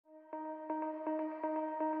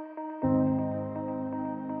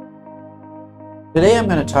Today I'm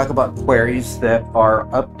going to talk about queries that are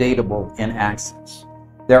updatable in Access.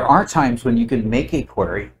 There are times when you can make a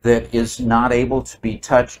query that is not able to be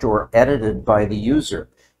touched or edited by the user.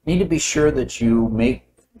 You need to be sure that you'll make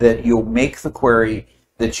the query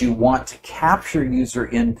that you want to capture user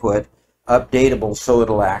input updatable so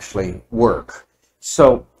it'll actually work.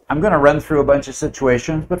 So I'm going to run through a bunch of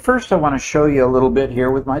situations, but first I want to show you a little bit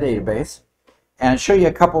here with my database and show you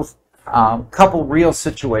a couple real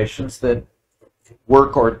situations that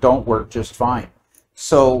work or don't work just fine.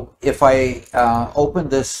 So if I open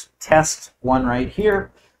this test one right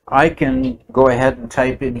here, I can go ahead and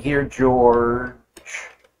type in here George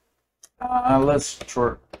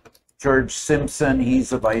Simpson.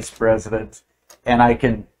 He's a vice president, and I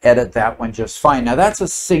can edit that one just fine. Now that's a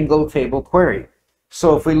single table query.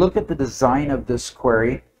 So if we look at the design of this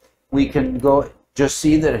query, we can just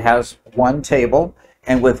see that it has one table,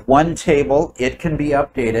 and with one table it can be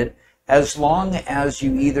updated as long as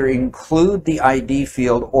you either include the ID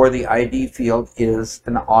field or the ID field is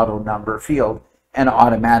an auto number field and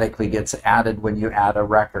automatically gets added when you add a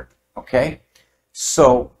record. Okay,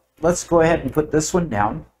 so let's go ahead and put this one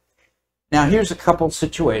down. Now here's a couple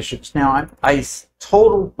situations. Now I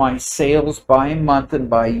totaled my sales by month and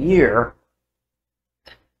by year,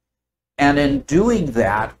 and in doing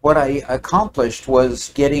that what I accomplished was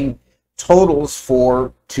getting totals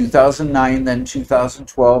for 2009, then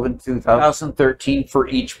 2012, and 2013 for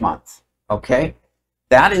each month. Okay,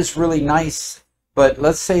 that is really nice, but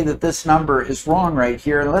let's say that this number is wrong right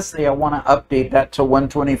here, and let's say I want to update that to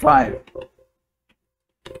 125.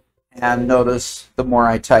 And notice the more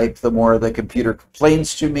I type, the more the computer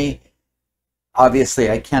complains to me.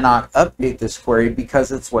 Obviously, I cannot update this query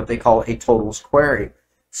because it's what they call a totals query.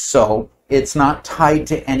 So it's not tied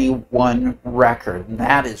to any one record, and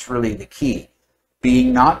that is really the key.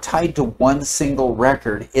 Being not tied to one single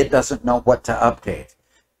record, it doesn't know what to update.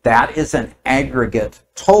 That is an aggregate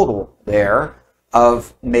total there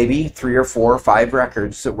of maybe 3 or 4 or 5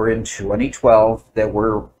 records that were in 2012 that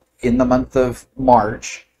were in the month of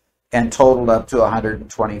March and totaled up to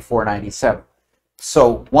 124.97.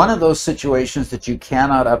 So one of those situations that you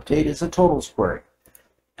cannot update is a totals query.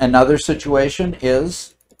 Another situation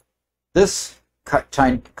is this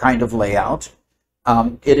kind of layout.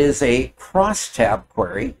 It is a crosstab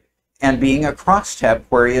query, and being a crosstab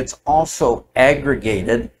query, it's also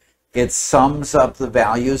aggregated. It sums up the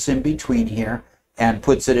values in between here and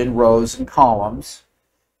puts it in rows and columns,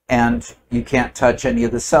 and you can't touch any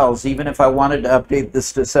of the cells. Even if I wanted to update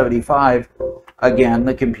this to 75, again,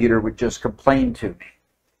 the computer would just complain to me.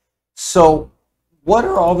 So what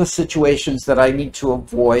are all the situations that I need to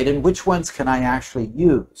avoid, and which ones can I actually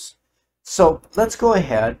use? So let's go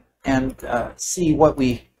ahead and see what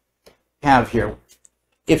we have here.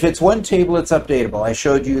 If it's one table, it's updatable. I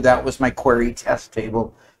showed you that was my query test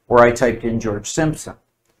table where I typed in George Simpson.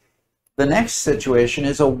 The next situation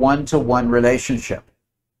is a one-to-one relationship.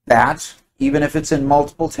 That, even if it's in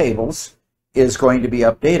multiple tables, is going to be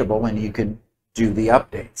updatable and you can do the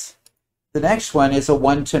updates. The next one is a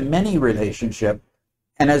one-to-many relationship,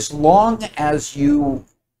 and as long as you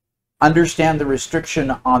understand the restriction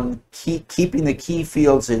on keeping the key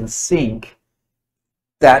fields in sync,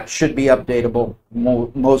 that should be updatable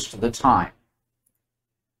most of the time.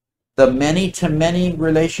 The many-to-many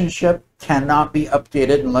relationship cannot be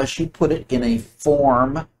updated unless you put it in a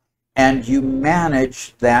form and you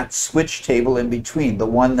manage that switch table in between, the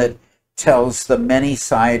one that tells the many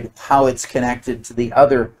side how it's connected to the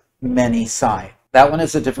other many side. That one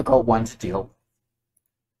is a difficult one to deal with.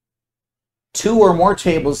 2 or more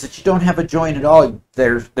tables that you don't have a join at all,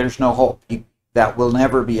 there's no hope. That will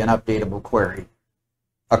never be an updatable query.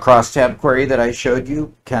 A crosstab query that I showed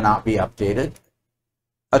you cannot be updated.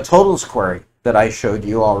 A totals query that I showed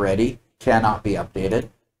you already cannot be updated.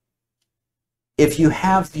 If you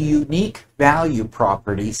have the unique value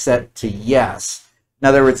property set to yes, in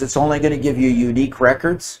other words, it's only going to give you unique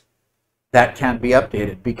records, that can't be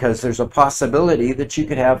updated because there's a possibility that you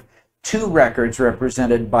could have 2 records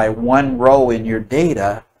represented by 1 row in your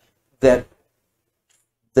data that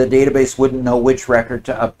the database wouldn't know which record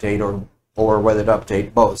to update or whether to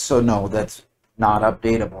update both. So no, that's not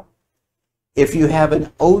updatable. If you have an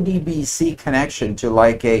ODBC connection to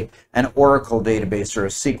like an Oracle database or a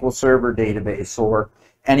SQL Server database or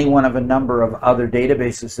any one of a number of other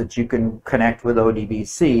databases that you can connect with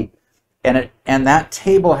ODBC, and that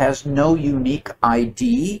table has no unique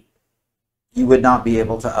ID, you would not be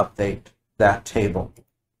able to update that table.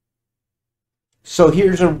 So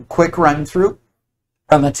here's a quick run through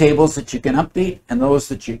on the tables that you can update and those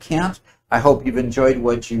that you can't. I hope you've enjoyed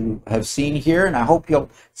what you have seen here, and I hope you'll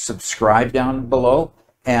subscribe down below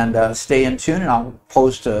And stay in tune, and I'll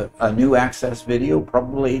post a new Access video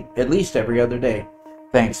probably at least every other day.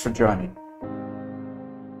 Thanks for joining.